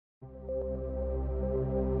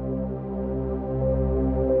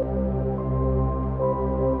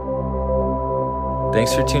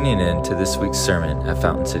Thanks for tuning in to this week's sermon at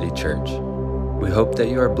Fountain City Church. We hope that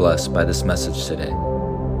you are blessed by this message today.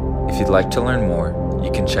 If you'd like to learn more, you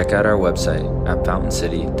can check out our website at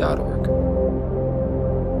fountaincity.org.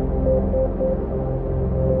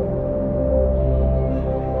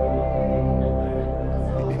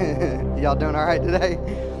 Y'all doing all right today?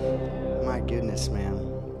 My goodness, man.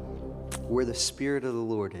 Where the Spirit of the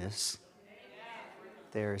Lord is,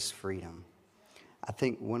 there is freedom. I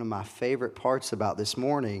think one of my favorite parts about this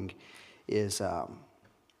morning is,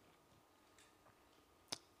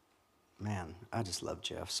 man, I just love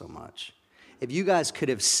Jeff so much. If you guys could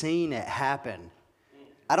have seen it happen,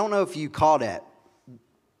 I don't know if you caught it.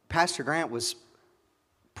 Pastor Grant was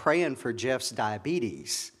praying for Jeff's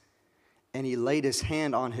diabetes, and he laid his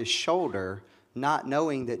hand on his shoulder, not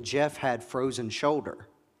knowing that Jeff had frozen shoulder.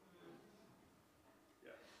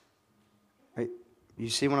 Right? You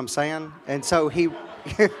see what I'm saying? And so he,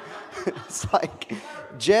 it's like,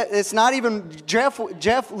 it's not even,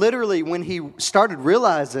 Jeff literally, when he started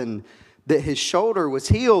realizing that his shoulder was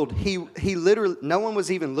healed, he literally, no one was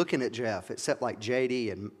even looking at Jeff except like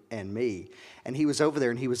JD and me. And he was over there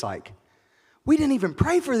and he was like, we didn't even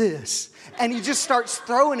pray for this. And he just starts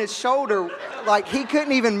throwing his shoulder, like he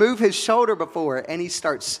couldn't even move his shoulder before. And he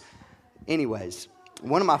starts, anyways,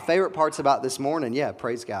 one of my favorite parts about this morning,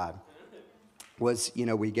 praise God, was,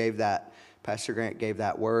 we gave that, Pastor Grant gave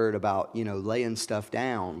that word about, laying stuff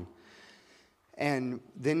down. And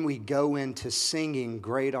then we go into singing,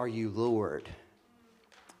 Great Are You, Lord.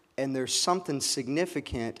 And there's something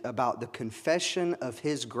significant about the confession of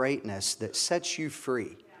His greatness that sets you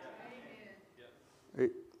free.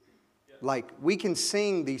 Like, we can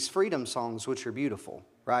sing these freedom songs, which are beautiful,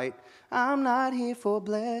 right? I'm not here for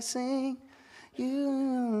blessing. You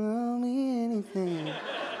don't owe me anything.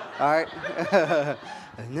 All right?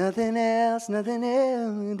 Nothing else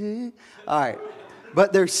will do. All right.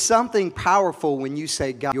 But there's something powerful when you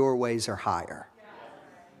say, God, your ways are higher.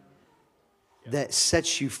 That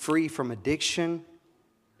sets you free from addiction.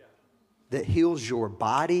 That heals your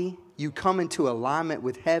body. You come into alignment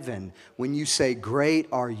with heaven when you say, Great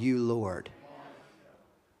are you, Lord.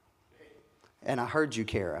 And I heard you,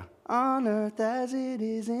 Kara. On earth as it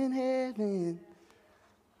is in heaven.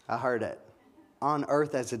 I heard it. On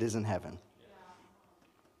earth as it is in heaven.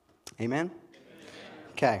 Amen?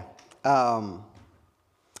 Okay.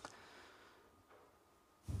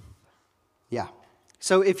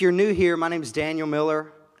 So if you're new here, my name is Daniel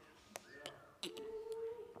Miller.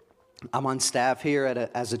 I'm on staff here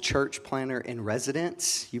as a church planner in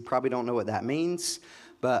residence. You probably don't know what that means,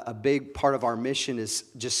 but a big part of our mission is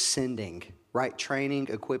just sending, right? Training,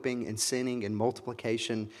 equipping, and sending and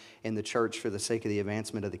multiplication in the church for the sake of the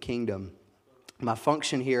advancement of the kingdom. My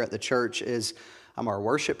function here at the church is I'm our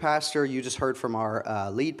worship pastor. You just heard from our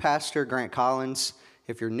lead pastor, Grant Collins.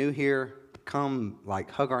 If you're new here, come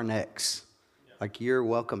hug our necks. You're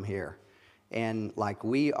welcome here. And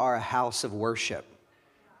we are a house of worship.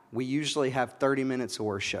 We usually have 30 minutes of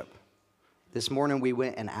worship. This morning we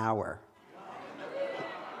went an hour.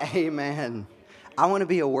 Amen. I want to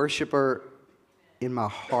be a worshiper in my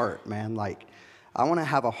heart, man. I want to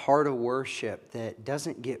have a heart of worship that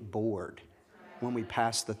doesn't get bored when we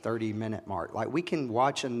pass the 30-minute mark. We can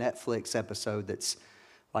watch a Netflix episode that's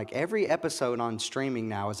every episode on streaming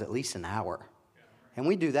now is at least an hour. And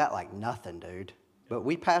we do that like nothing, dude. But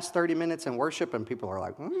we pass 30 minutes in worship and people are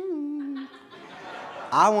like,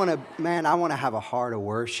 I want to have a heart of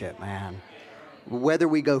worship, man. Whether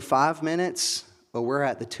we go 5 minutes or we're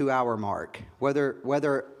at the 2-hour mark,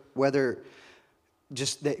 whether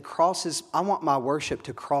just that crosses, I want my worship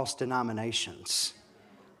to cross denominations.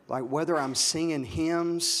 Whether I'm singing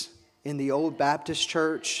hymns in the old Baptist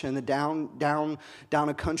church and the down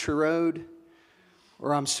a country road,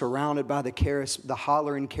 or I'm surrounded by the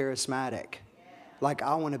hollering charismatic.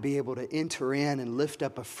 I want to be able to enter in and lift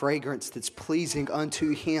up a fragrance that's pleasing unto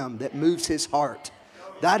Him, that moves His heart.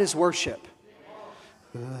 That is worship.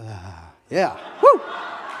 Yeah. Woo!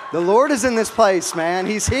 The Lord is in this place, man.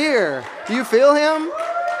 He's here. Do you feel Him?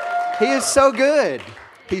 He is so good.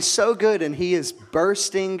 He's so good, and He is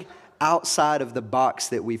bursting outside of the box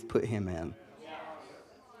that we've put Him in.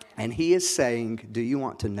 And He is saying, do you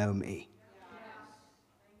want to know me?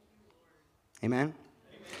 Amen?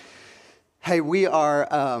 Hey, we are,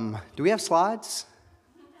 do we have slides?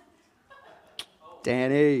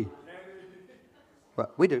 Danny.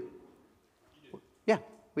 What? We do. Yeah,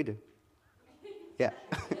 we do. Yeah.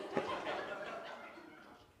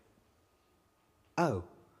 Oh.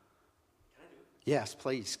 Yes,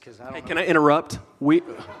 please. Hey, can I interrupt?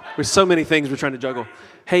 There's so many things we're trying to juggle.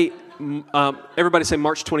 Hey, everybody say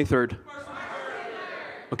March 23rd.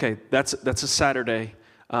 Okay, that's a Saturday.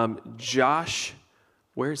 Josh,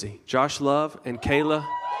 where is he? Josh Love and Kayla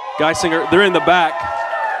Geisinger, they're in the back.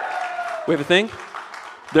 We have a thing?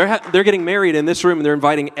 They're getting married in this room, and they're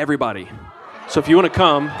inviting everybody. So if you want to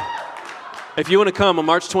come on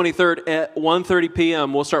March 23rd at 1:30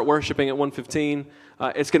 p.m., we'll start worshiping at 1:15.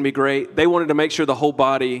 It's going to be great. They wanted to make sure the whole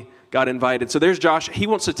body got invited. So there's Josh. He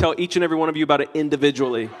wants to tell each and every one of you about it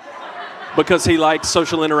individually because he likes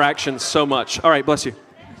social interactions so much. All right, bless you.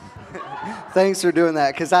 Thanks for doing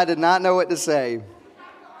that, because I did not know what to say.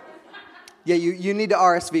 Yeah, you need to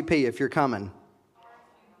RSVP if you're coming.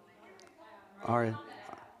 All right.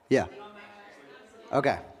 Yeah.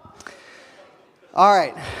 Okay. All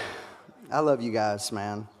right. I love you guys,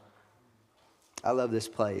 man. I love this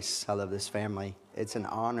place. I love this family. It's an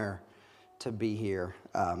honor to be here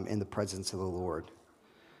in the presence of the Lord.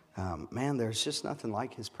 Man, there's just nothing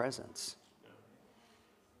like His presence.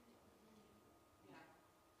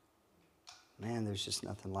 Man, there's just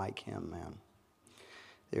nothing like Him, man.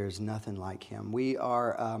 There's nothing like Him. We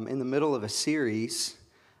are in the middle of a series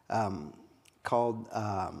called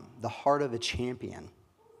The Heart of a Champion.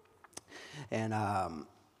 And at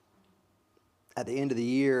the end of the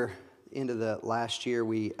year, end of the last year,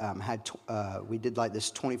 we did like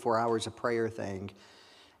this 24 hours of prayer thing.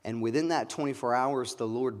 And within that 24 hours, the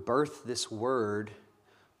Lord birthed this word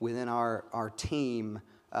within our team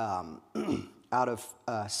out of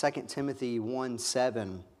 2 Timothy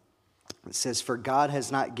 1:7. It says, "For God has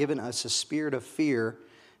not given us a spirit of fear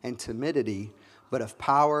and timidity, but of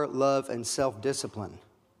power, love, and self-discipline."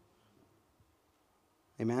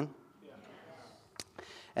 Amen?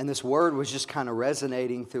 And this word was just kind of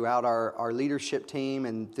resonating throughout our leadership team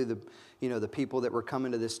and through the people that were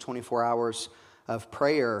coming to this 24 hours of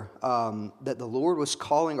prayer, that the Lord was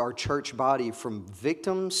calling our church body from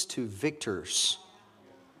victims to victors.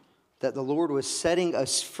 That the Lord was setting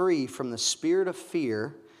us free from the spirit of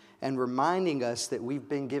fear and reminding us that we've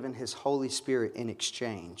been given His Holy Spirit in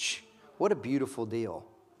exchange. What a beautiful deal.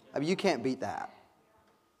 I mean, you can't beat that.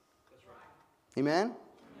 Amen?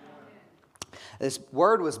 This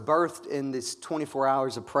word was birthed in this 24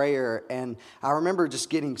 hours of prayer, and I remember just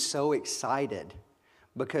getting so excited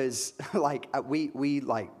because we're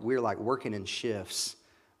working in shifts,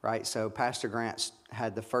 right? So Pastor Grant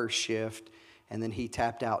had the first shift, and then he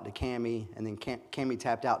tapped out to Cammie, and then Cammie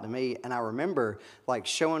tapped out to me. And I remember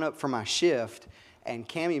showing up for my shift, and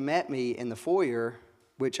Cammie met me in the foyer,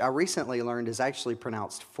 which I recently learned is actually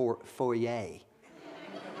pronounced foyer.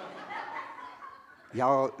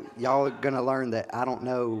 Y'all are gonna learn that I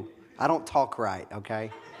don't talk right, okay?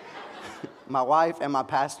 My wife and my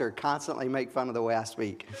pastor constantly make fun of the way I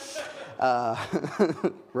speak.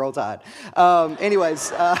 Roll Tide. So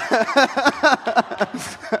anyways,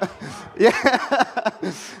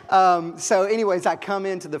 I come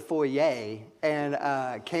into the foyer, and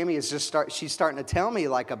Cammie is she's starting to tell me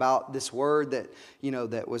about this word that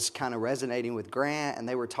that was kind of resonating with Grant, and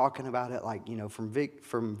they were talking about it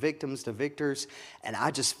from victims to victors, and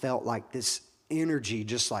I just felt like this energy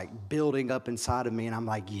just building up inside of me, and I'm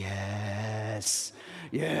like, yes.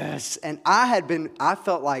 And I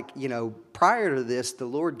felt like, prior to this, the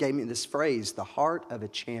Lord gave me this phrase, the heart of a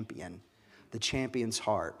champion, the champion's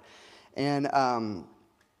heart. And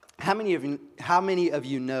how many of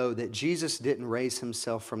you know that Jesus didn't raise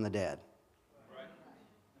Himself from the dead?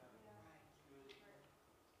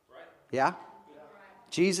 Yeah?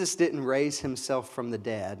 Jesus didn't raise Himself from the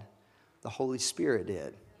dead. The Holy Spirit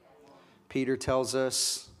did. Peter tells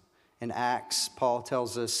us in Acts, Paul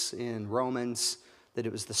tells us in Romans, that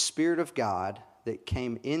it was the Spirit of God that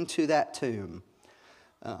came into that tomb,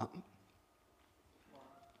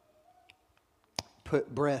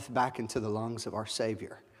 put breath back into the lungs of our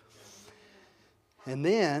Savior. And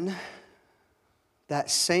then that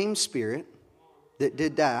same Spirit that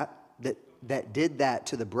did that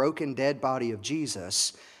to the broken, dead body of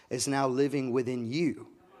Jesus is now living within you.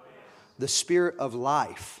 The Spirit of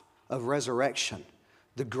life, of resurrection,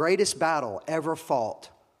 the greatest battle ever fought.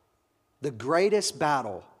 The greatest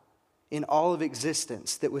battle in all of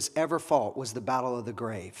existence that was ever fought was the battle of the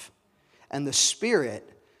grave. And the Spirit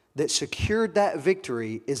that secured that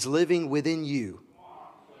victory is living within you.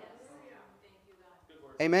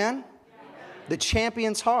 Amen? The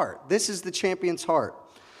champion's heart. This is the champion's heart.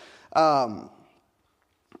 And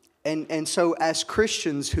so as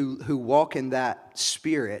Christians who walk in that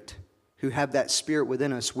Spirit, who have that Spirit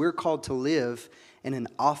within us, we're called to live in an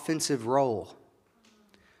offensive role.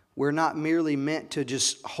 We're not merely meant to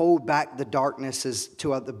just hold back the darknesses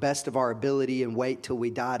to the best of our ability and wait till we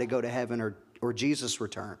die to go to heaven or Jesus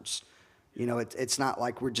returns. It's not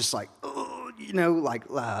like we're just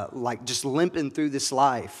like just limping through this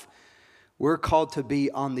life. We're called to be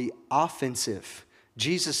on the offensive.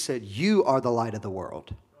 Jesus said, you are the light of the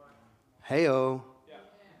world. Hey-oh.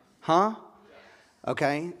 Huh?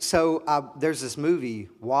 Okay, so there's this movie,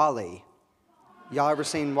 WALL-E. Y'all ever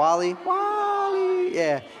seen WALL-E? WALL-E,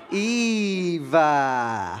 yeah.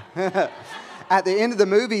 Eva. At the end of the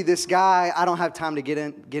movie, this guy, I don't have time to get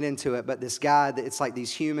into it, but this guy, it's like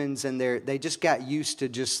these humans, and they just got used to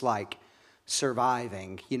just like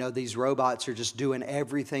surviving. You know, these robots are just doing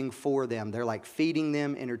everything for them. They're like feeding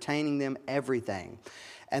them, entertaining them, everything.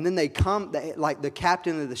 And then like the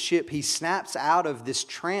captain of the ship, he snaps out of this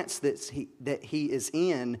trance that he is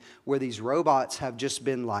in, where these robots have just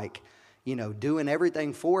been like, you know, doing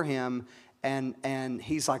everything for him. And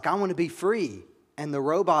he's like, I want to be free. And the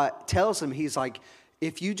robot tells him, he's like,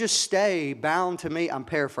 if you just stay bound to me, I'm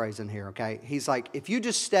paraphrasing here, okay? He's like, if you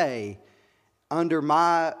just stay under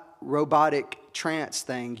my robotic trance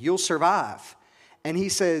thing, you'll survive. And he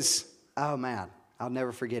says, oh man, I'll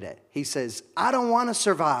never forget it. He says, I don't want to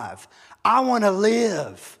survive. I want to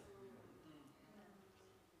live.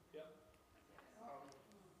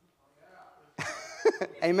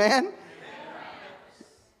 Amen?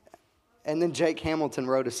 And then Jake Hamilton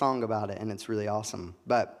wrote a song about it, and it's really awesome.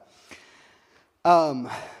 But,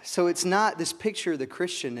 so it's not this picture of the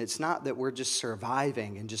Christian, it's not that we're just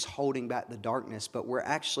surviving and just holding back the darkness, but we're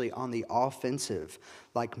actually on the offensive,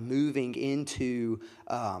 like moving into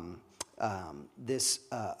this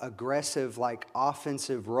aggressive, like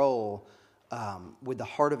offensive role with the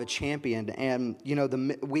heart of a champion. And, you know,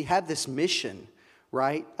 we have this mission,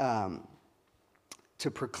 right,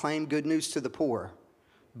 to proclaim good news to the poor,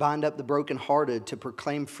 bind up the brokenhearted, to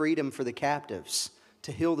proclaim freedom for the captives,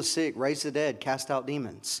 to heal the sick, raise the dead, cast out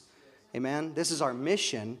demons. Amen? This is our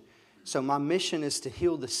mission. So my mission is to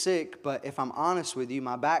heal the sick, but if I'm honest with you,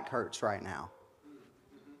 my back hurts right now.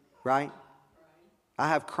 Right? I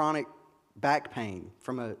have chronic back pain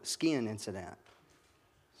from a skiing incident.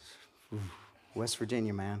 West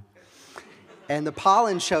Virginia, man. And the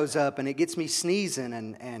pollen shows up and it gets me sneezing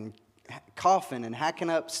and coughing and hacking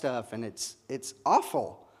up stuff, and it's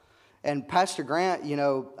awful. And Pastor Grant, you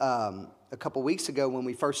know, a couple weeks ago when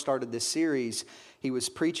we first started this series, he was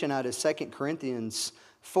preaching out of 2 Corinthians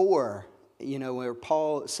 4, you know, where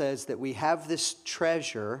Paul says that we have this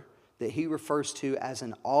treasure that he refers to as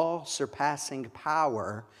an all-surpassing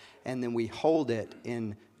power, and then we hold it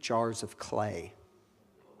in jars of clay.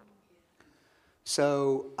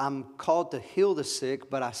 So I'm called to heal the sick,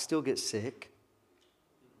 but I still get sick.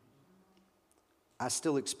 I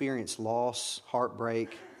still experience loss,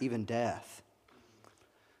 heartbreak, even death.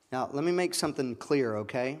 Now, let me make something clear,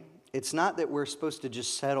 okay? It's not that we're supposed to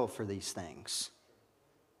just settle for these things.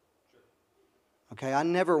 Okay, I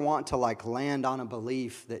never want to like land on a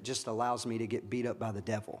belief that just allows me to get beat up by the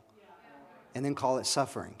devil and then call it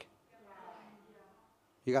suffering.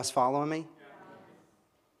 You guys following me?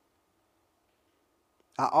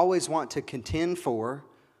 I always want to contend for,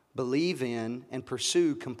 believe in, and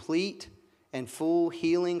pursue complete and full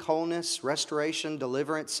healing, wholeness, restoration,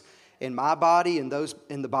 deliverance in my body and those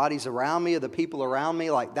in the bodies around me, or the people around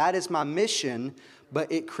me. Like, that is my mission,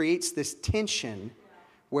 but it creates this tension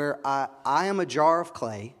where I am a jar of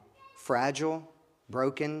clay, fragile,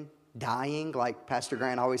 broken, dying. Like Pastor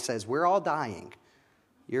Grant always says, we're all dying.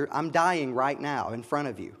 I'm dying right now in front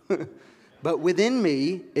of you. But within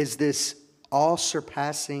me is this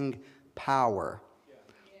all-surpassing power.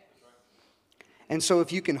 And so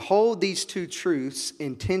if you can hold these two truths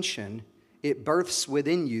in tension, it births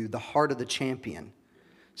within you the heart of the champion.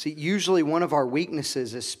 See, usually one of our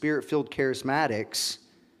weaknesses as Spirit-filled charismatics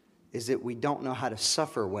is that we don't know how to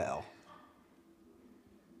suffer well.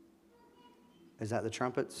 Is that the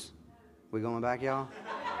trumpets? We going back, y'all?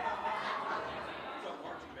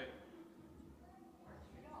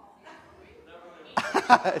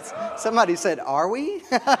 Somebody said, are we?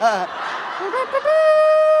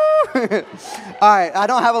 All right, I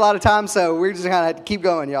don't have a lot of time, so we're just going to keep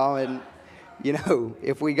going, y'all. And, you know,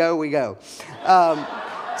 if we go, we go.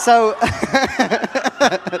 So,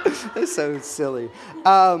 it's so silly.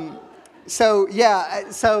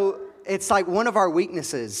 So it's like one of our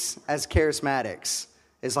weaknesses as charismatics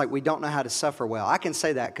is like we don't know how to suffer well. I can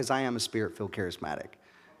say that because I am a Spirit-filled charismatic,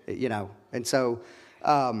 you know. And so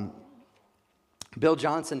Bill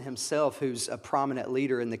Johnson himself, who's a prominent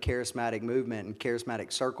leader in the charismatic movement and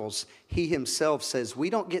charismatic circles, he himself says we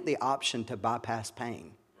don't get the option to bypass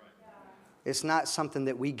pain. It's not something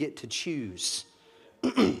that we get to choose.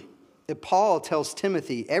 Paul tells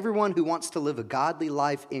Timothy, everyone who wants to live a godly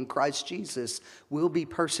life in Christ Jesus will be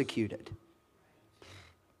persecuted.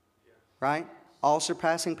 Right?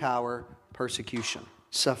 All-surpassing power, persecution,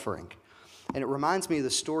 suffering. And it reminds me of the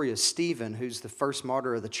story of Stephen, who's the first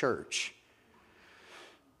martyr of the church.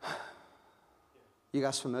 You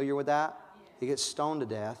guys familiar with that? He gets stoned to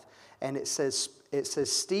death. And it says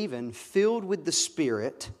Stephen, filled with the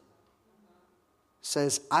Spirit,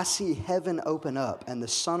 says, I see heaven open up and the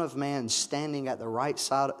Son of Man standing at the right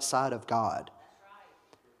side of God.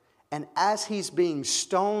 And as he's being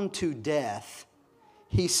stoned to death,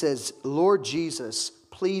 he says, Lord Jesus,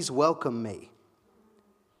 please welcome me.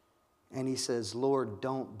 And he says, Lord,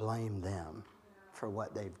 don't blame them for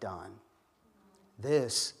what they've done.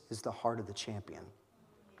 This is the heart of the champion.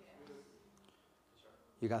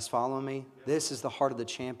 You guys follow me? This is the heart of the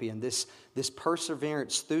champion. This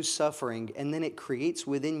perseverance through suffering, and then it creates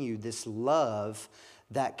within you this love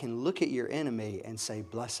that can look at your enemy and say,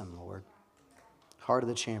 bless him, Lord. Heart of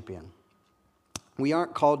the champion. We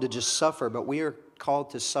aren't called to just suffer, but we are called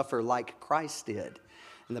to suffer like Christ did.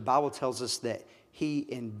 And the Bible tells us that he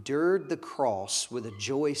endured the cross with a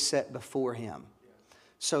joy set before him.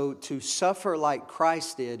 So to suffer like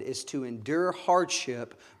Christ did is to endure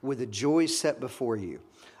hardship with a joy set before you.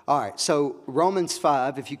 All right, so Romans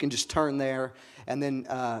 5, if you can just turn there, and then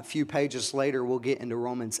a few pages later we'll get into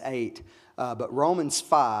Romans 8. But Romans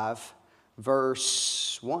 5,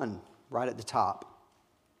 verse 1, right at the top.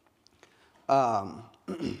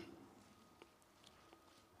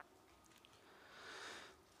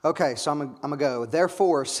 Okay, so I'm going to go.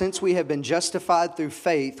 Therefore, since we have been justified through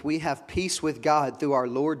faith, we have peace with God through our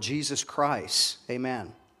Lord Jesus Christ.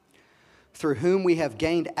 Amen. Through whom we have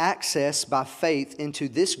gained access by faith into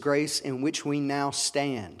this grace in which we now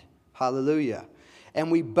stand. Hallelujah.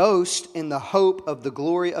 And we boast in the hope of the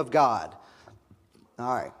glory of God.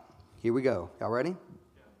 All right, here we go. Y'all ready?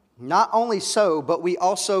 Not only so, but we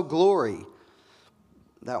also glory.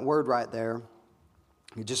 That word right there,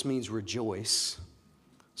 it just means rejoice.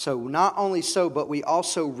 So not only so, but we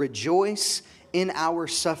also rejoice in our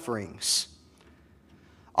sufferings.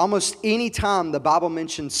 Almost any time the Bible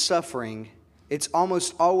mentions suffering, it's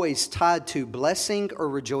almost always tied to blessing or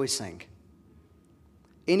rejoicing.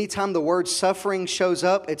 Anytime the word suffering shows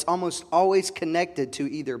up, it's almost always connected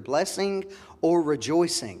to either blessing or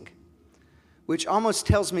rejoicing, which almost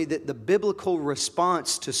tells me that the biblical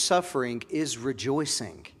response to suffering is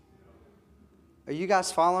rejoicing. Are you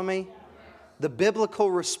guys following me? The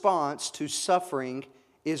biblical response to suffering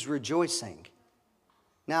is rejoicing.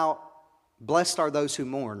 Now, blessed are those who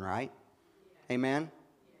mourn, right? Amen?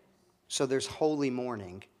 So there's holy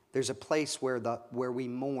mourning. There's a place where we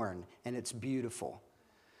mourn, and it's beautiful.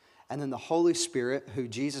 And then the Holy Spirit, who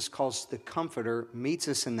Jesus calls the Comforter, meets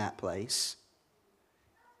us in that place.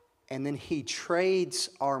 And then He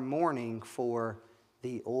trades our mourning for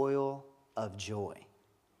the oil of joy.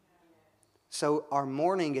 So our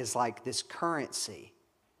mourning is like this currency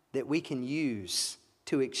that we can use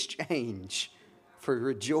to exchange for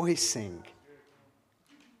rejoicing.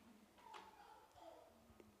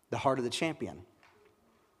 The heart of the champion.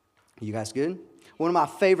 You guys good? One of my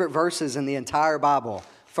favorite verses in the entire Bible,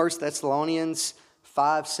 1 Thessalonians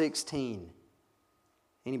 5:16.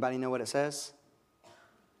 Anybody know what it says?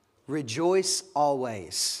 Rejoice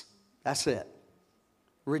always. That's it.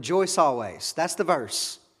 Rejoice always. That's the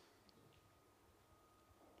verse.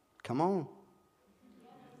 Come on.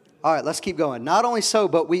 All right, let's keep going. Not only so,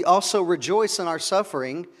 but we also rejoice in our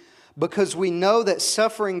suffering because we know that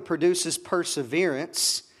suffering produces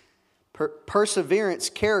perseverance,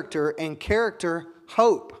 perseverance, character, and character,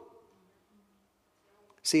 hope.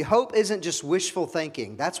 See, hope isn't just wishful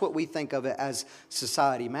thinking. That's what we think of it as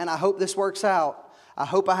society. Man, I hope this works out. I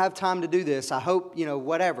hope I have time to do this. I hope,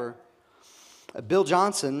 whatever. Bill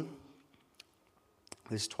Johnson,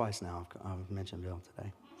 this is twice now I've mentioned Bill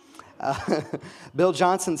today. Bill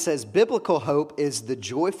Johnson says, biblical hope is the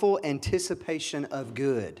joyful anticipation of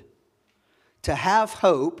good. To have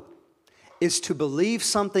hope is to believe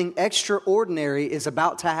something extraordinary is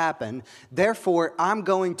about to happen. Therefore, I'm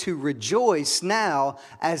going to rejoice now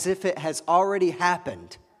as if it has already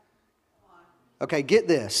happened. Okay, get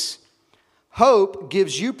this. Hope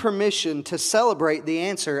gives you permission to celebrate the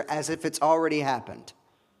answer as if it's already happened.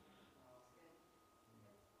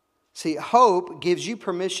 See, hope gives you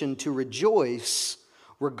permission to rejoice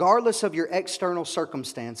regardless of your external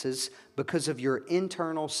circumstances because of your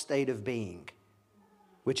internal state of being.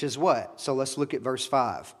 Which is what? So let's look at verse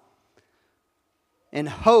 5. And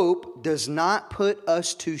hope does not put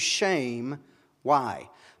us to shame. Why?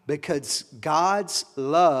 Because God's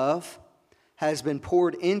love has been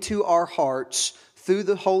poured into our hearts through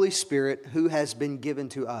the Holy Spirit who has been given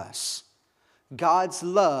to us. God's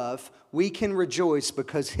love, we can rejoice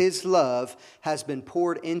because His love has been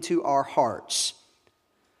poured into our hearts.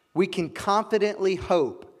 We can confidently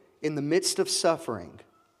hope in the midst of suffering.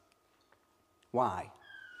 Why?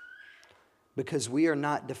 Because we are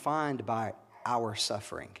not defined by our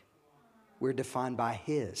suffering. We're defined by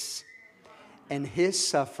His. And His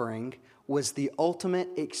suffering was the ultimate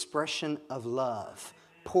expression of love,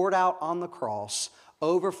 poured out on the cross,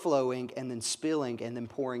 overflowing and then spilling and then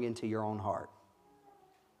pouring into your own heart.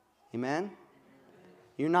 Amen?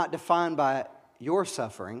 You're not defined by your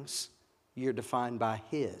sufferings. You're defined by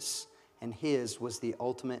His. And His was the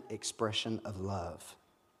ultimate expression of love.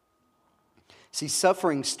 See,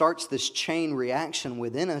 suffering starts this chain reaction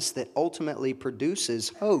within us that ultimately produces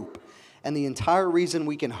hope. And the entire reason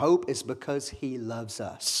we can hope is because He loves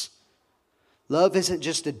us. Love isn't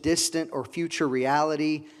just a distant or future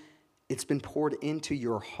reality. It's been poured into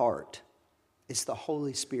your heart. It's the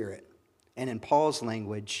Holy Spirit. And in Paul's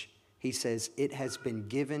language, he says, it has been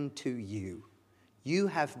given to you. You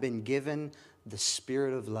have been given the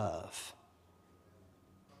Spirit of love.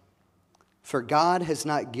 For God has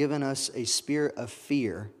not given us a spirit of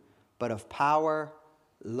fear, but of power,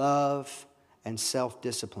 love, and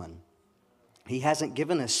self-discipline. He hasn't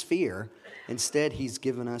given us fear. Instead, He's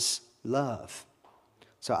given us love.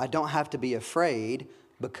 So I don't have to be afraid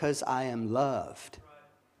because I am loved.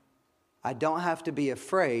 I don't have to be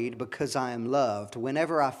afraid because I am loved.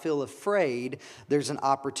 Whenever I feel afraid, there's an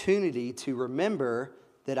opportunity to remember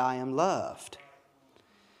that I am loved.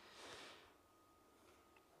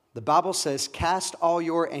 The Bible says, cast all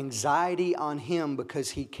your anxiety on Him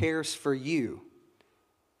because He cares for you.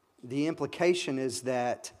 The implication is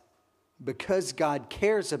that because God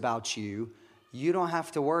cares about you, you don't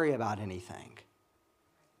have to worry about anything.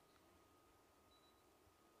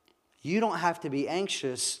 You don't have to be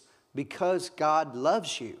anxious because God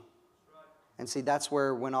loves you. And see, that's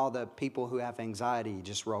where when all the people who have anxiety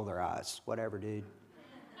just roll their eyes. Whatever, dude.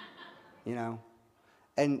 You know?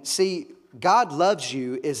 And see, God loves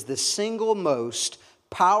you is the single most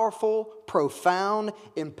powerful, profound,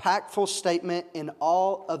 impactful statement in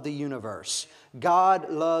all of the universe. God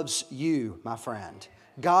loves you, my friend.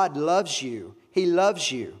 God loves you. He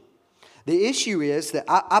loves you. The issue is that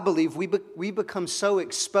I believe we become so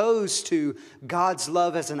exposed to God's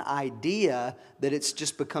love as an idea that it's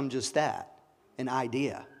just become just that, an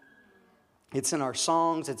idea. It's in our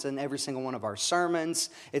songs. It's in every single one of our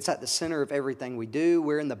sermons. It's at the center of everything we do.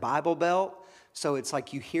 We're in the Bible Belt, so it's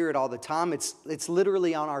like you hear it all the time. It's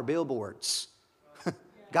literally on our billboards.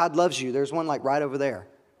 God loves you. There's one like right over there.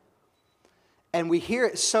 And we hear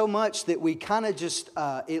it so much that we kind of just,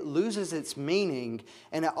 it loses its meaning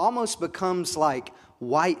and it almost becomes like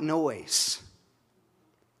white noise.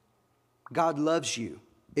 God loves you.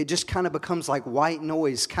 It just kind of becomes like white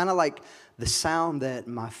noise, kind of like the sound that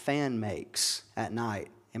my fan makes at night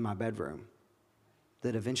in my bedroom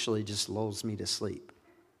that eventually just lulls me to sleep.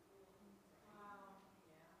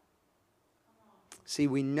 See,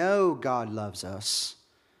 we know God loves us,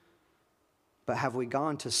 but have we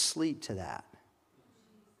gone to sleep to that?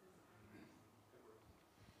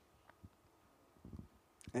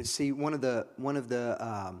 And see, one of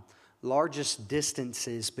the largest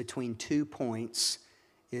distances between 2 points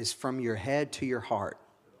is from your head to your heart.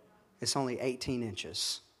 It's only 18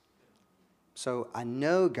 inches. So I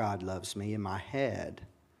know God loves me in my head,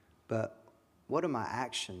 but what do my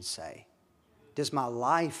actions say? Does my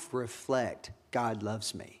life reflect God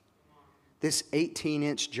loves me? This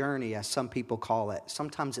 18-inch journey, as some people call it,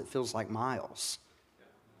 sometimes it feels like miles.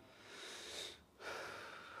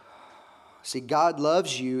 See, God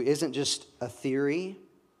loves you isn't just a theory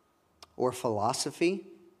or philosophy.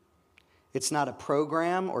 It's not a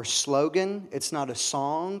program or slogan. It's not a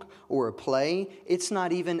song or a play. It's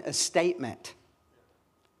not even a statement.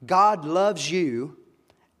 God loves you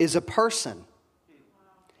is a person.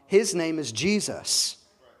 His name is Jesus.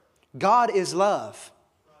 God is love.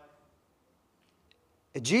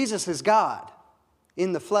 Jesus is God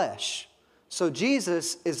in the flesh. So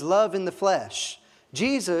Jesus is love in the flesh.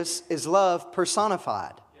 Jesus is love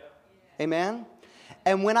personified. Amen?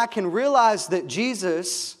 And when I can realize that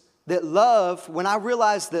when I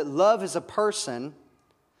realize that love is a person,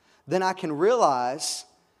 then I can realize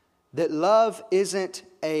that love isn't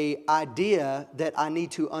an idea that I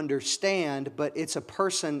need to understand, but it's a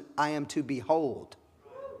person I am to behold.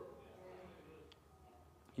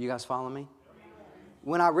 You guys follow me?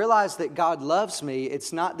 When I realize that God loves me,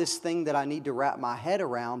 it's not this thing that I need to wrap my head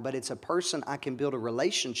around, but it's a person I can build a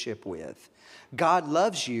relationship with. God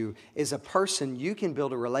loves you is a person you can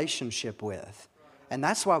build a relationship with. And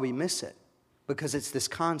that's why we miss it, because it's this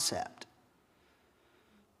concept.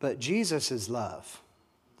 But Jesus is love.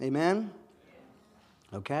 Amen?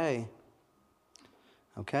 Okay.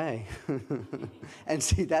 Okay. And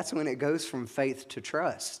see, that's when it goes from faith to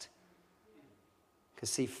trust. Because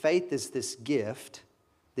see, faith is this gift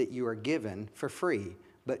that you are given for free,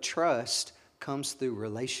 but trust comes through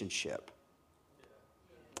relationship.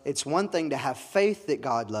 It's one thing to have faith that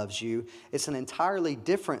God loves you. It's an entirely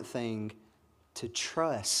different thing to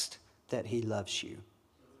trust that He loves you.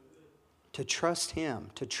 To trust Him,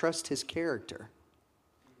 to trust His character.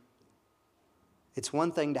 It's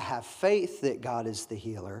one thing to have faith that God is the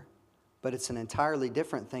healer, but it's an entirely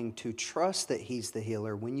different thing to trust that He's the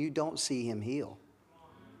healer when you don't see Him heal.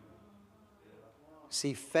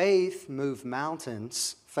 See, faith moves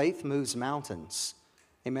mountains. Faith moves mountains.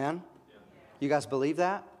 Amen? You guys believe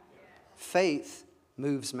that? Faith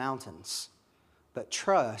moves mountains, but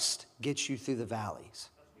trust gets you through the valleys.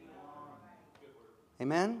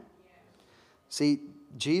 Amen? See,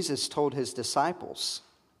 Jesus told His disciples,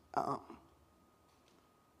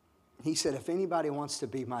 He said, if anybody wants to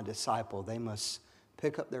be my disciple, they must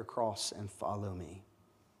pick up their cross and follow me.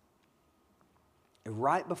 And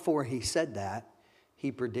right before He said that,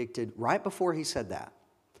 He predicted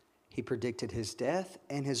His death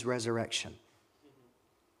and His resurrection.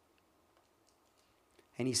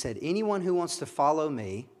 And He said, anyone who wants to follow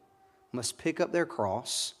me must pick up their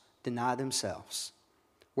cross, deny themselves.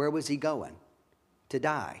 Where was He going? To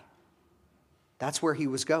die. That's where He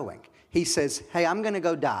was going. He says, hey, I'm going to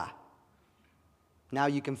go die. Now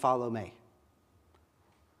you can follow me.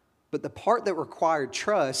 But the part that required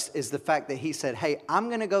trust is the fact that He said, hey, I'm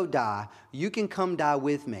going to go die. You can come die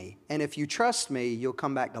with me. And if you trust me, you'll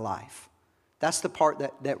come back to life. That's the part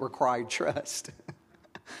that required trust.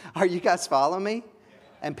 Are you guys following me?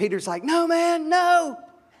 And Peter's like, no, man, no.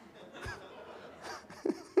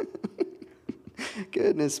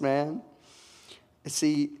 Goodness, man.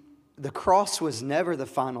 See, the cross was never the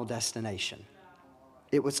final destination.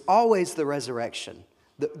 It was always the resurrection.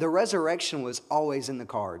 The resurrection was always in the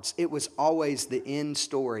cards. It was always the end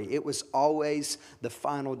story. It was always the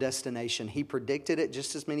final destination. He predicted it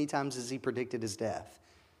just as many times as He predicted His death.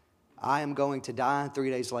 I am going to die, and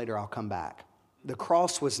 3 days later I'll come back. The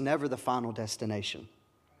cross was never the final destination.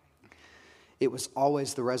 It was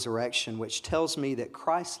always the resurrection, which tells me that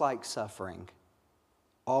Christ-like suffering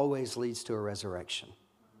always leads to a resurrection.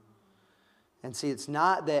 And see, it's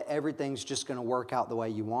not that everything's just going to work out the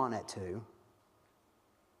way you want it to.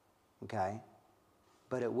 Okay?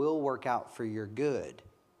 But it will work out for your good.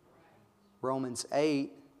 Romans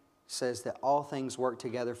 8 says that all things work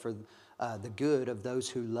together for the good of those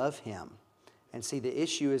who love Him. And see, the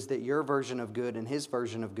issue is that your version of good and His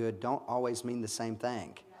version of good don't always mean the same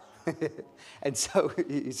thing. And so,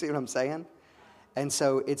 you see what I'm saying? And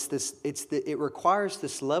so it requires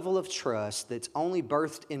this level of trust that's only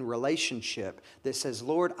birthed in relationship that says,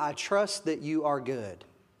 Lord, I trust that You are good.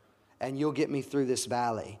 And You'll get me through this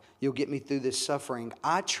valley. You'll get me through this suffering.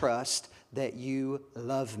 I trust that You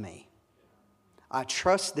love me. I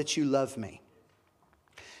trust that You love me.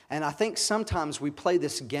 And I think sometimes we play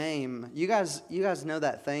this game. You guys know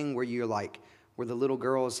that thing where you're like, where the little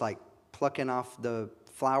girl is like plucking off the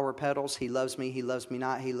flower petals. He loves me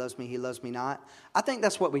not. He loves me not. I think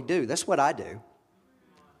that's what we do. That's what I do.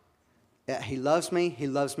 Yeah, he loves me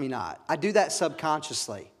not. I do that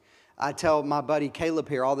subconsciously. I tell my buddy Caleb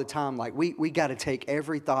here all the time, like, we got to take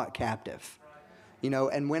every thought captive. You know,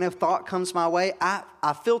 and when a thought comes my way,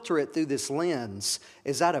 I filter it through this lens.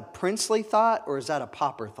 Is that a princely thought or is that a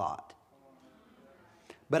pauper thought?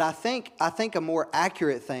 But I think a more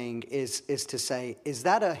accurate thing is to say, is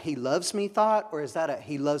that a he loves me thought or is that a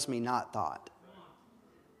he loves me not thought?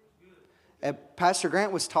 Pastor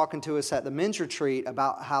Grant was talking to us at the men's retreat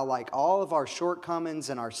about how like all of our shortcomings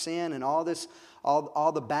and our sin and all this,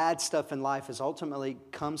 all the bad stuff in life is ultimately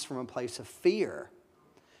comes from a place of fear.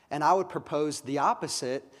 And I would propose the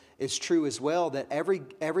opposite is true as well, that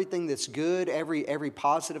everything that's good, every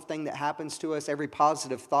positive thing that happens to us, every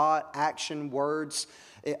positive thought, action, words,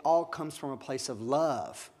 it all comes from a place of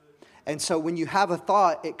love. And so when you have a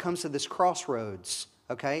thought, it comes to this crossroads,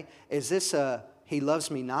 okay? Is this a he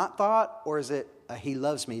loves me not thought, or is it a he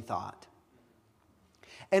loves me thought?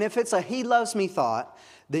 And if it's a he loves me thought,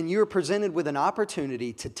 then you're presented with an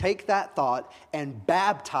opportunity to take that thought and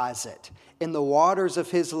baptize it in the waters of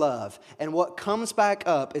His love. And what comes back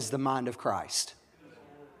up is the mind of Christ.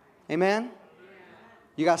 Amen?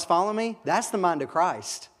 You guys follow me? That's the mind of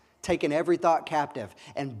Christ. Taking every thought captive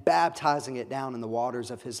and baptizing it down in the waters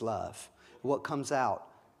of His love. What comes out?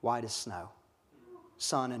 White as snow.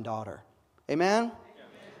 Son and daughter. Amen?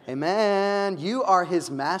 Amen. You are His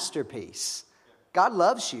masterpiece. God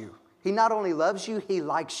loves you. He not only loves you, He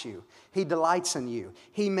likes you. He delights in you.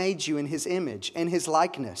 He made you in His image and His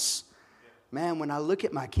likeness. Man, when I look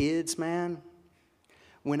at my kids, man,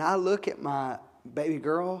 when I look at my baby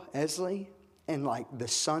girl, Esley, and like the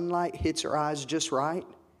sunlight hits her eyes just right,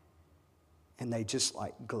 and they just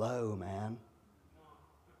like glow, man.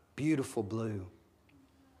 Beautiful blue.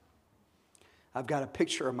 I've got a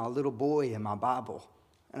picture of my little boy in my Bible,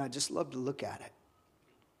 and I just love to look at it.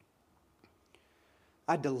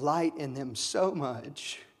 I delight in them so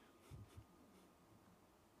much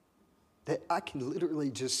that I can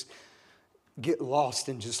literally just get lost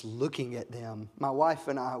in just looking at them. My wife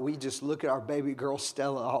and I, we just look at our baby girl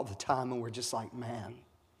Stella all the time, and we're just like, man.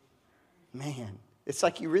 It's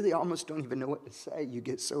like you really almost don't even know what to say. You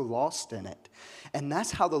get so lost in it. And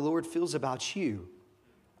that's how the Lord feels about you.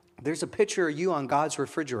 There's a picture of you on God's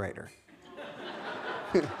refrigerator.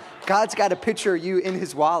 God's got a picture of you in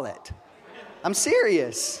his wallet. I'm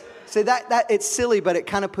serious. See, that it's silly, but it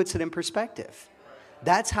kind of puts it in perspective.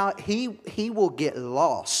 That's how he will get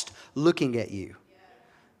lost looking at you.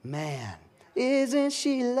 Man, isn't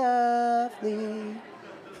she lovely?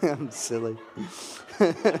 I'm silly.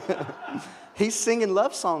 He's singing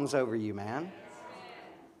love songs over you, man.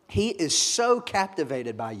 He is so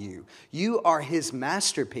captivated by you. You are his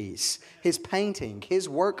masterpiece, his painting, his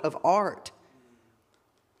work of art.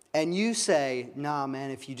 And you say, nah,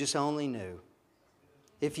 man, if you just only knew.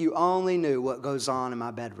 If you only knew what goes on in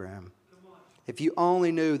my bedroom. If you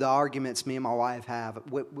only knew the arguments me and my wife have.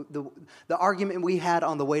 The argument we had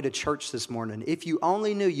on the way to church this morning. If you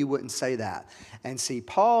only knew, you wouldn't say that. And see,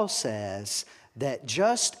 Paul says that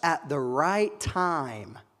just at the right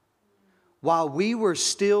time, while we were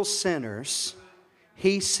still sinners,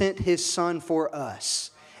 he sent his son for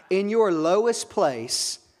us. In your lowest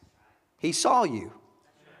place, he saw you.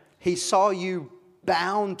 He saw you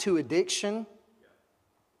bound to addiction.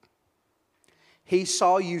 He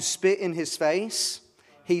saw you spit in his face.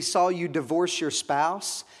 He saw you divorce your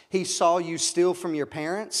spouse. He saw you steal from your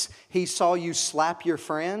parents. He saw you slap your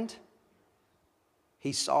friend.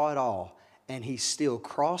 He saw it all. And he still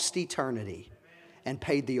crossed eternity and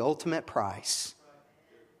paid the ultimate price.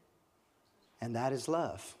 And that is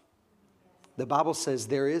love. The Bible says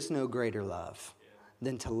there is no greater love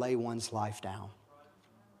than to lay one's life down.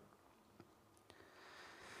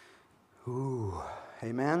 Ooh,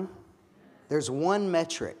 amen. There's one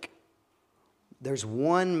metric. There's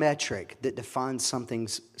one metric that defines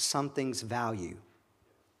something's value.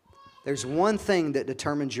 There's one thing that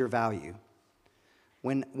determines your value.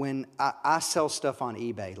 When I sell stuff on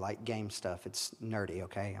eBay, like game stuff, it's nerdy,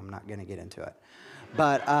 okay? I'm not going to get into it.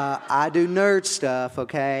 But I do nerd stuff,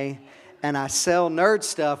 okay? And I sell nerd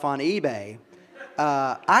stuff on eBay.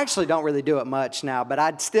 I actually don't really do it much now, but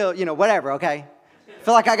I'd still, whatever, okay? I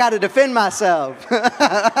feel like I got to defend myself.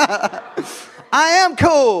 I am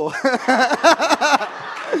cool.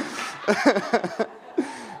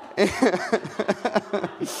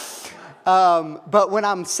 But when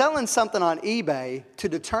I'm selling something on eBay, to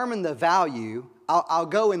determine the value, I'll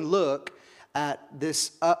go and look at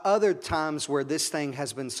this other times where this thing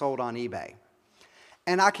has been sold on eBay.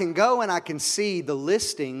 And I can go and I can see the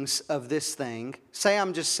listings of this thing. Say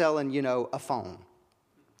I'm just selling, a phone.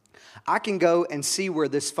 I can go and see where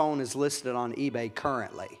this phone is listed on eBay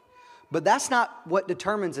currently. But that's not what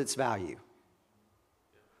determines its value.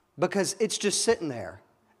 Because it's just sitting there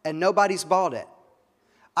and nobody's bought it.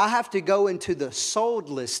 I have to go into the sold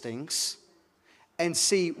listings and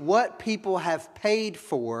see what people have paid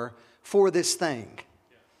for this thing.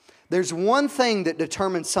 There's one thing that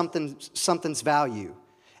determines something's value,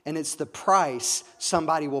 and it's the price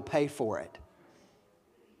somebody will pay for it.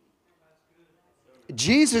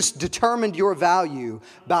 Jesus determined your value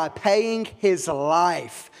by paying his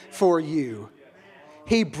life for you.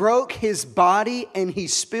 He broke his body and he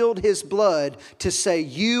spilled his blood to say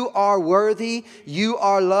you are worthy, you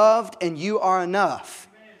are loved, and you are enough.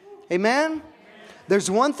 Amen? There's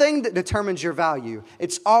one thing that determines your value.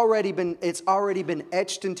 It's already been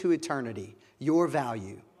etched into eternity. Your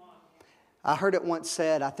value. I heard it once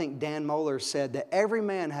said, I think Dan Moeller said, that every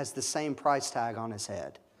man has the same price tag on his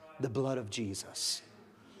head. The blood of Jesus.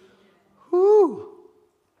 Whew.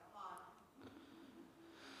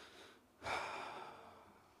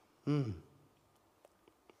 Mm.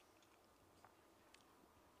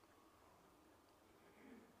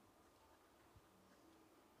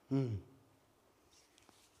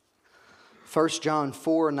 1 John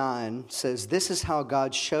 4:9 says, "This is how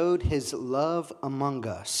God showed his love among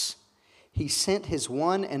us. He sent his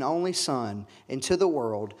one and only Son into the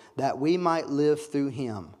world that we might live through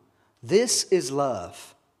him. This is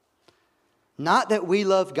love. Not that we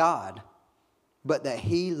love God, but that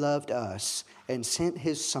he loved us and sent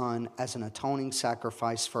his Son as an atoning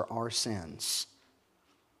sacrifice for our sins."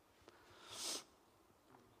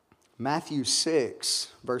 Matthew 6,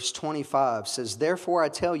 verse 25 says, "Therefore I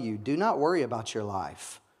tell you, do not worry about your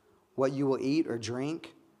life, what you will eat or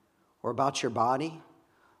drink, or about your body,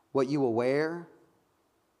 what you will wear.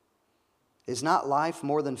 Is not life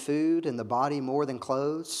more than food, and the body more than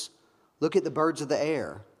clothes? Look at the birds of the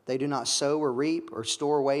air. They do not sow or reap or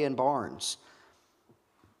store away in barns,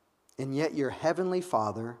 and yet your heavenly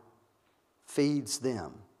Father feeds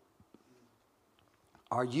them.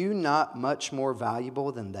 Are you not much more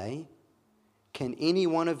valuable than they? Can any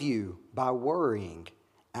one of you, by worrying,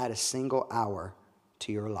 add a single hour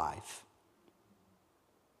to your life?"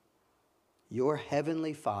 Your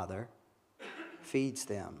heavenly Father feeds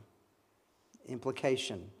them.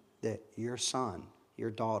 Implication that your son,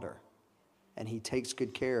 your daughter, and he takes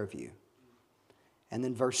good care of you. And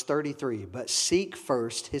then verse 33, "But seek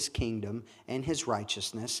first his kingdom and his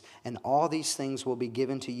righteousness, and all these things will be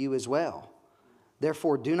given to you as well.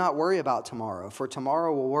 Therefore, do not worry about tomorrow, for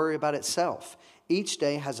tomorrow will worry about itself. Each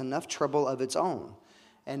day has enough trouble of its own."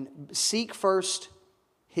 And seek first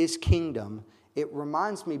his kingdom. It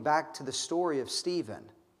reminds me back to the story of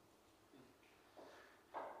Stephen.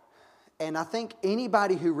 And I think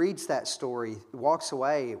anybody who reads that story walks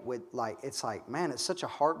away with it's like, man, it's such a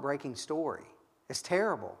heartbreaking story. It's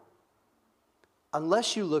terrible.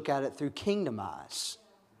 Unless you look at it through kingdom eyes.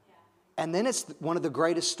 And then it's one of the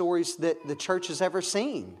greatest stories that the church has ever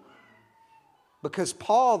seen. Because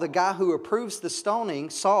Paul, the guy who approves the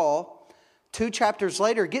stoning, Saul, 2 chapters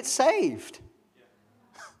later, gets saved.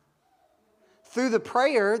 Through the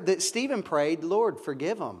prayer that Stephen prayed, "Lord,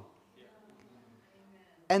 forgive them."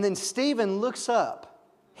 And then Stephen looks up.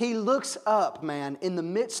 He looks up, man, in the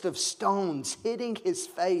midst of stones hitting his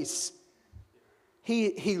face.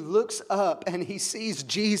 He looks up and he sees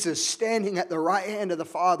Jesus standing at the right hand of the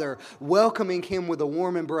Father, welcoming him with a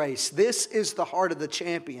warm embrace. This is the heart of the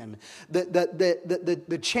champion.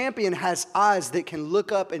 The champion has eyes that can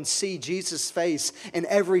look up and see Jesus' face in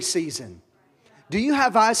every season. Do you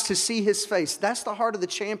have eyes to see his face? That's the heart of the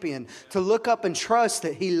champion, to look up and trust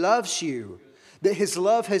that he loves you, that his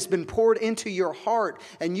love has been poured into your heart,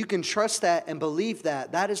 and you can trust that and believe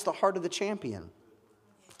that. That is the heart of the champion.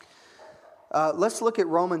 Let's look at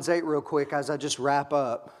Romans 8 real quick as I just wrap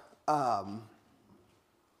up. I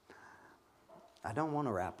don't want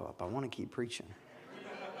to wrap up. I want to keep preaching.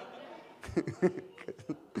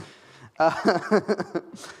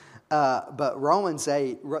 But Romans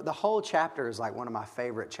 8, the whole chapter is like one of my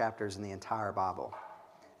favorite chapters in the entire Bible.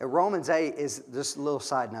 Romans 8 is, just a little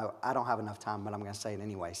side note, I don't have enough time, but I'm going to say it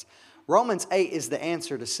anyways. Romans 8 is the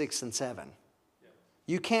answer to 6 and 7.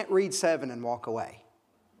 You can't read 7 and walk away.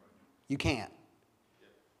 You can't.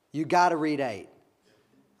 You got to read 8.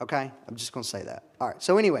 Okay? I'm just going to say that. All right.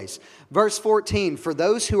 So anyways, verse 14, "For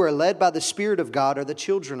those who are led by the Spirit of God are the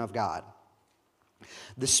children of God.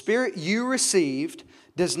 The Spirit you received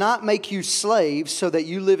does not make you slaves so that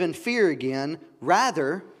you live in fear again.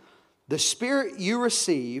 Rather, the Spirit you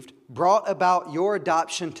received brought about your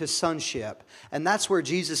adoption to sonship." And that's where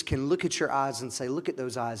Jesus can look at your eyes and say, "Look at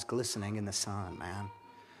those eyes glistening in the sun, man.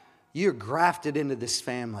 You're grafted into this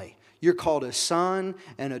family. You're called a son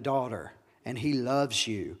and a daughter, and he loves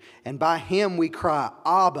you. And by him we cry,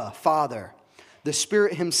 'Abba, Father.' The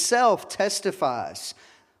Spirit himself testifies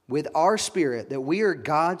with our spirit that we are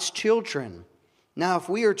God's children. Now, if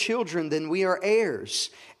we are children, then we are heirs,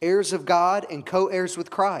 heirs of God and co-heirs with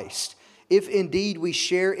Christ, if indeed we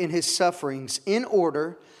share in his sufferings, in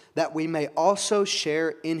order that we may also share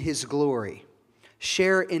in his glory."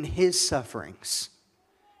 Share in his sufferings.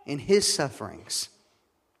 In his sufferings.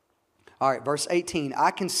 All right, verse 18.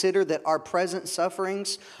 "I consider that our present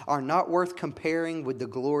sufferings are not worth comparing with the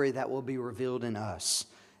glory that will be revealed in us."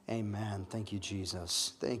 Amen. Thank you,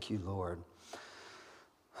 Jesus. Thank you, Lord.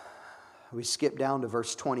 We skip down to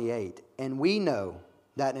verse 28. "And we know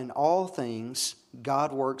that in all things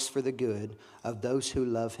God works for the good of those who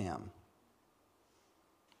love him."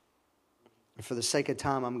 And for the sake of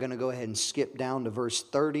time, I'm going to go ahead and skip down to verse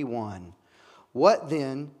 31. "What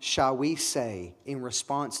then shall we say in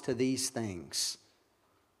response to these things?"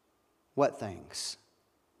 What things?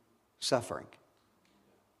 Suffering.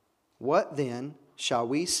 "What then shall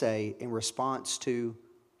we say in response to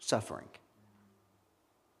suffering?"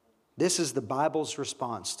 This is the Bible's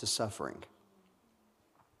response to suffering.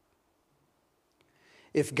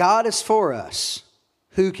 "If God is for us,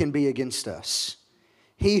 who can be against us?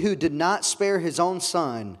 He who did not spare his own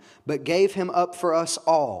son, but gave him up for us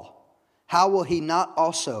all, how will he not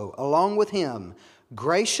also, along with him,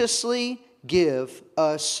 graciously give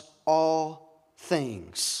us all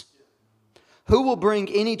things? Who will bring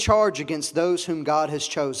any charge against those whom God has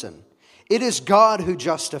chosen? It is God who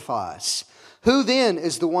justifies. Who then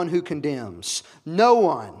is the one who condemns? No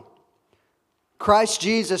one. Christ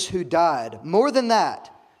Jesus, who died, more than that,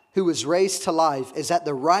 who was raised to life, is at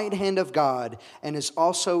the right hand of God and is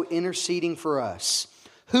also interceding for us.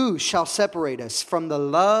 Who shall separate us from the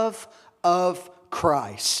love of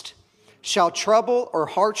Christ? Shall trouble or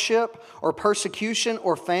hardship or persecution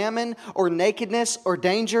or famine or nakedness or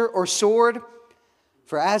danger or sword?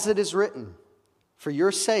 For as it is written, for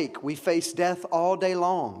your sake we face death all day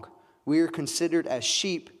long. We are considered as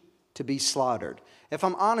sheep to be slaughtered. If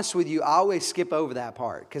I'm honest with you, I always skip over that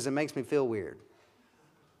part because it makes me feel weird.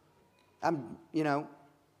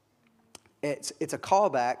 It's a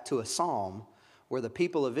callback to a psalm where the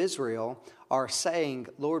people of Israel are saying,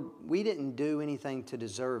 Lord, we didn't do anything to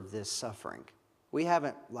deserve this suffering. We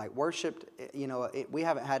haven't worshipped, we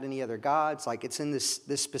haven't had any other gods. It's in this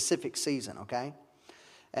specific season, okay?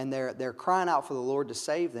 And they're crying out for the Lord to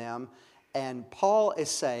save them. And Paul is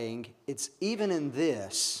saying it's even in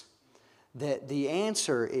this that the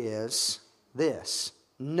answer is this.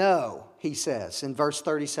 No, he says in verse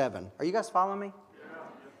 37. Are you guys following me?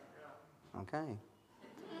 Yeah. Okay.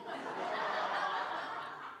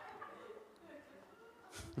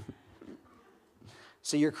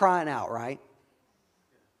 So you're crying out, right?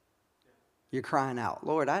 You're crying out,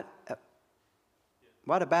 Lord,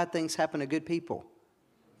 why do bad things happen to good people?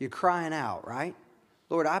 You're crying out, right?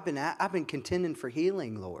 Lord, I've been contending for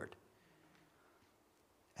healing, Lord.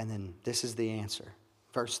 And then this is the answer.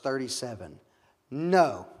 Verse 37.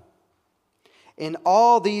 No. In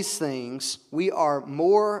all these things, we are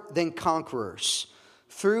more than conquerors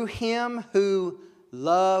through him who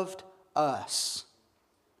loved us.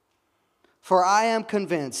 For I am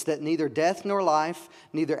convinced that neither death nor life,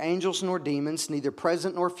 neither angels nor demons, neither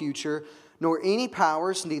present nor future, nor any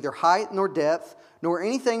powers, neither height nor depth, nor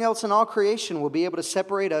anything else in all creation will be able to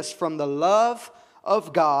separate us from the love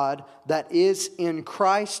of God that is in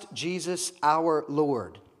Christ Jesus our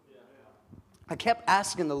Lord. I kept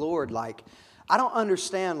asking the Lord, I don't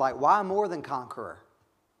understand, why more than conqueror?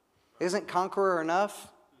 Isn't conqueror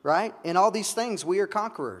enough, right? In all these things, we are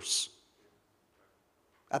conquerors.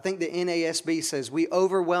 I think the NASB says we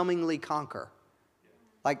overwhelmingly conquer.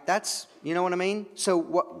 That's, you know what I mean? So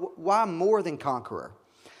why more than conqueror?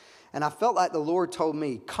 And I felt like the Lord told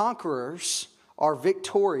me, conquerors are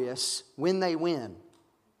victorious when they win.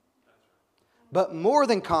 But more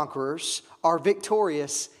than conquerors are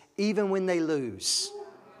victorious even when they lose.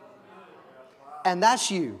 And that's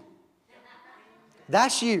you.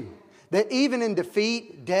 That's you. That even in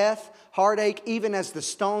defeat, death, heartache, even as the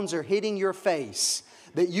stones are hitting your face,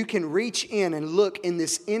 that you can reach in and look in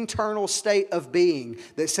this internal state of being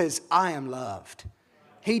that says, I am loved.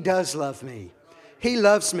 He does love me. He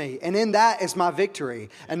loves me. And in that is my victory.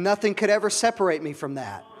 And nothing could ever separate me from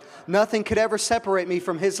that. Nothing could ever separate me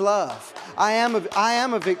from His love. I am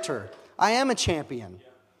a victor. I am a champion.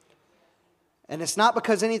 And it's not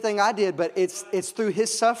because anything I did, but it's through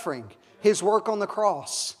His suffering, His work on the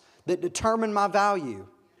cross that determined my value.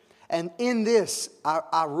 And in this,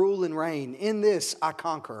 I rule and reign. In this, I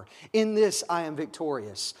conquer. In this, I am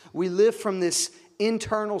victorious. We live from this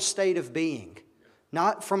internal state of being,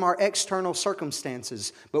 not from our external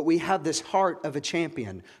circumstances, but we have this heart of a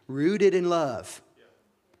champion, rooted in love,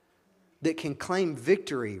 that can claim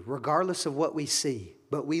victory regardless of what we see,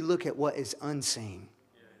 but we look at what is unseen.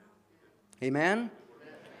 Amen?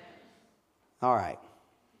 All right.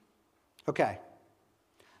 Okay.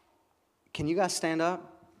 Can you guys stand up?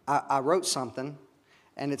 I wrote something,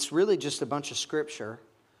 and it's really just a bunch of scripture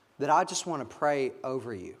that I just want to pray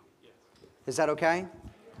over you. Is that okay?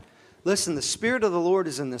 Listen, the Spirit of the Lord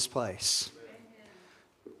is in this place.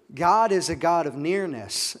 God is a God of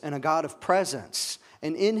nearness and a God of presence.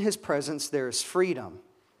 And in His presence there is freedom.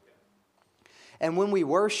 And when we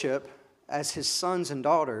worship as His sons and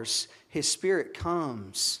daughters, His Spirit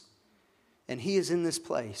comes. And He is in this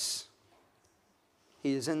place.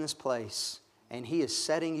 He is in this place. And He is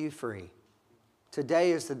setting you free.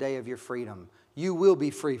 Today is the day of your freedom. You will be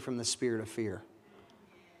free from the spirit of fear.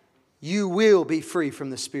 You will be free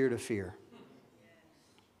from the spirit of fear.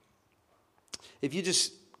 If you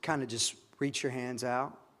just kind of just reach your hands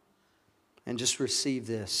out and just receive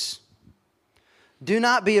this. Do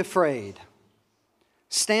not be afraid.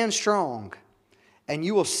 Stand strong, and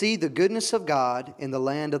you will see the goodness of God in the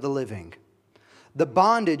land of the living. The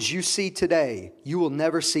bondage you see today, you will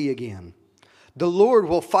never see again. The Lord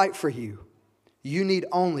will fight for you. You need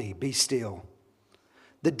only be still.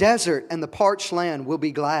 The desert and the parched land will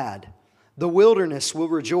be glad. The wilderness will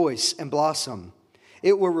rejoice and blossom.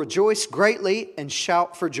 It will rejoice greatly and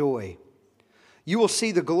shout for joy. You will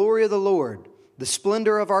see the glory of the Lord, the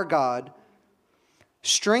splendor of our God.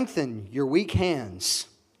 Strengthen your weak hands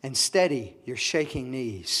and steady your shaking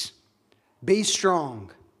knees. Be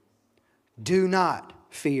strong. Do not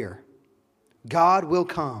fear. God will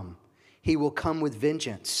come. He will come with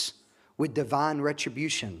vengeance, with divine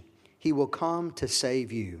retribution. He will come to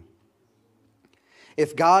save you.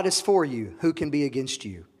 If God is for you, who can be against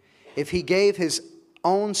you? If He gave His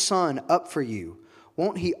own Son up for you,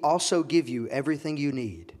 won't He also give you everything you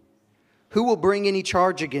need? Who will bring any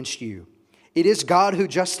charge against you? It is God who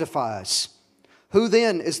justifies. Who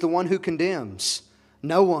then is the one who condemns?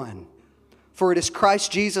 No one. For it is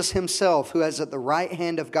Christ Jesus Himself who is at the right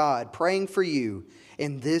hand of God, praying for you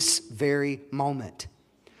in this very moment.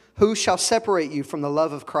 Who shall separate you from the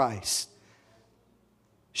love of Christ?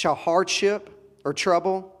 Shall hardship or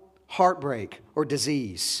trouble, heartbreak or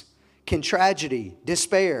disease? Can tragedy,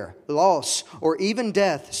 despair, loss, or even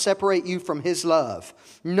death separate you from His love?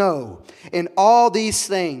 No. In all these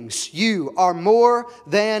things, you are more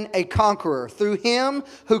than a conqueror through Him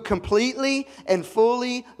who completely and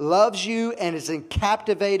fully loves you and is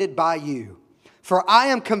captivated by you. For I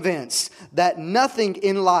am convinced that nothing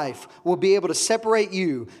in life will be able to separate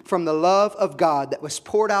you from the love of God that was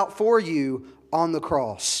poured out for you on the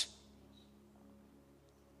cross.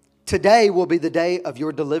 Today will be the day of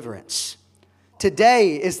your deliverance.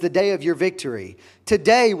 Today is the day of your victory.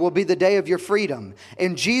 Today will be the day of your freedom.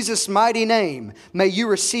 In Jesus' mighty name, may you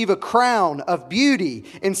receive a crown of beauty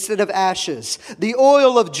instead of ashes, the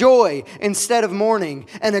oil of joy instead of mourning,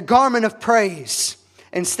 and a garment of praise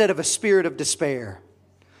instead of a spirit of despair.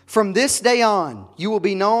 From this day on, you will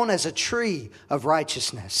be known as a tree of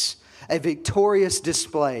righteousness, a victorious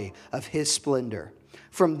display of His splendor.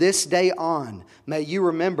 From this day on, may you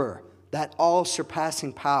remember that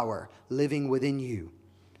all-surpassing power living within you.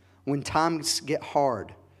 When times get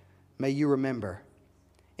hard, may you remember.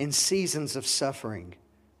 In seasons of suffering,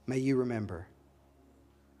 may you remember.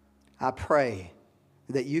 I pray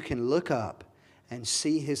that you can look up and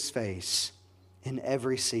see His face in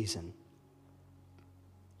every season.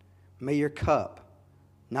 May your cup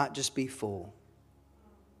not just be full,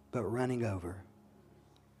 but running over.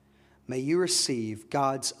 May you receive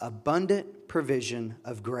God's abundant provision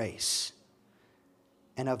of grace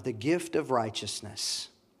and of the gift of righteousness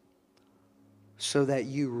so that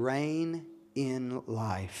you reign in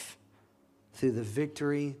life through the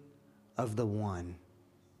victory of the one,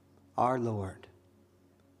 our Lord,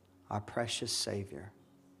 our precious Savior,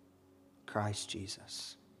 Christ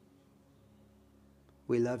Jesus.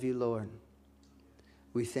 We love you, Lord.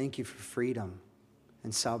 We thank you for freedom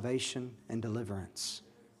and salvation and deliverance.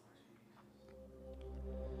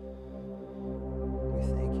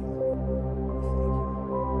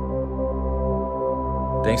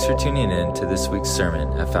 Thanks for tuning in to this week's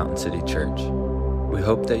sermon at Fountain City Church. We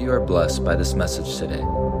hope that you are blessed by this message today.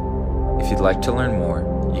 If you'd like to learn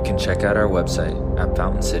more, you can check out our website at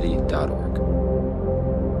fountaincity.org.